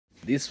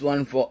This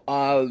one for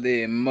all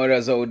the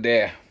mothers out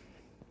there.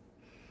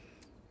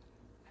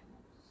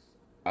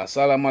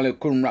 Assalamu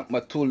alaikum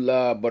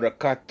rahmatullah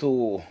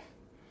barakatuh.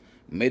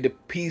 May the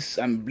peace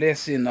and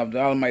blessing of the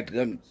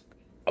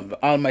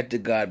Almighty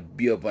God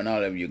be upon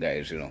all of you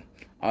guys,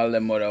 all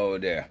the mother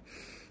out there.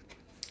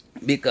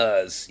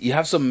 Because you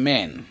have some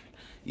men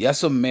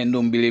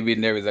don't believe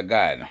in there is a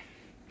God.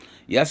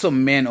 You have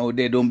some men out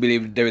there don't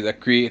believe there is a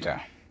creator.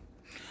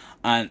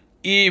 And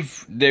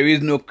if there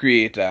is no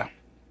creator,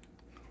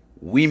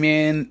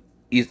 women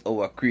is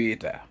our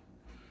creator.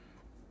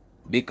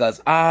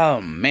 Because all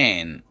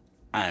men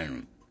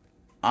and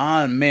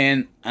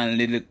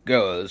little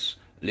girls,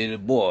 little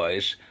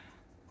boys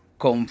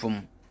come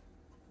from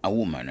a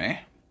woman, eh?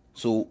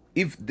 So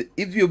if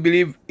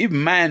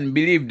man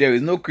believe there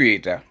is no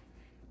creator,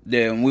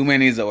 then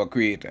woman is our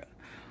creator.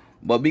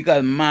 But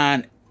because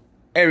man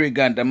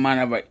arrogant, a man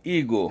have an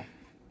ego,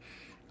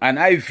 and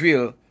I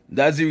feel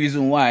that's the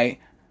reason why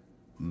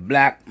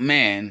black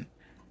men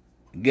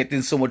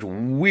getting so much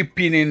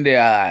whipping in their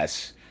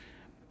ass,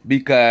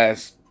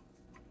 because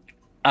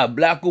a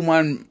black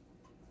woman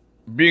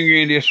bring you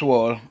in this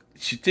world,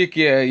 she take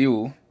care of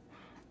you,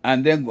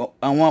 and then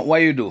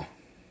what you do?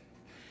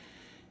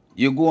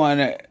 You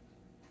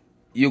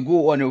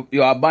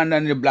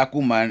abandon the black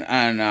woman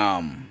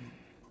and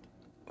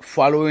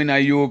following a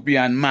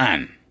European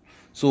man.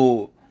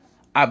 So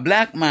a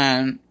black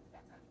man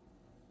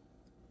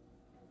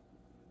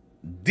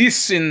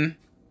dissing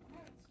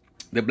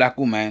the black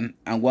woman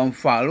and go and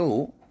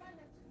follow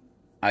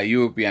a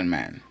European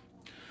man.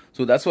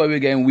 So that's why we're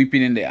getting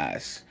whipping in the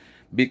ass.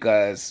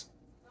 Because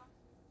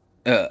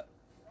the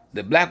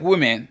black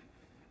women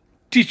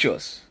teach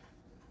us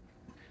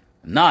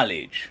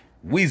knowledge,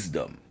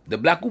 wisdom. The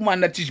black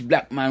woman that teach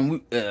black man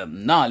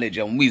knowledge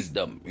and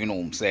wisdom, you know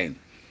what I'm saying?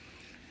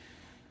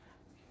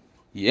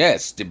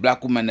 Yes, the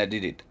black woman that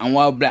did it. And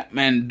what black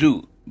men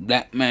do,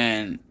 black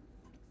men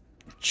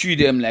treat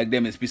them like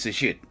them is piece of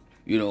shit.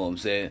 You know what I'm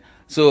saying?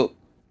 So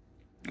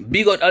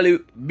big up all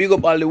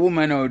the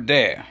women out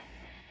there.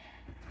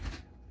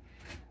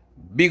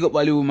 Big up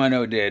all the women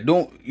out there.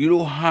 You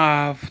don't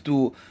have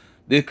to.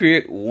 They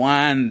create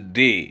one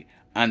day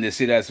and they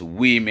say that's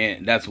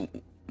women, that's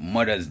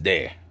Mother's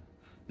Day.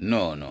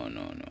 No.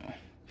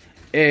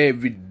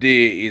 Every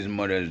day is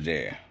Mother's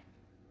Day.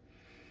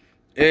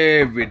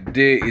 Every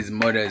day is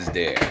Mother's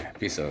Day.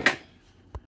 Peace out.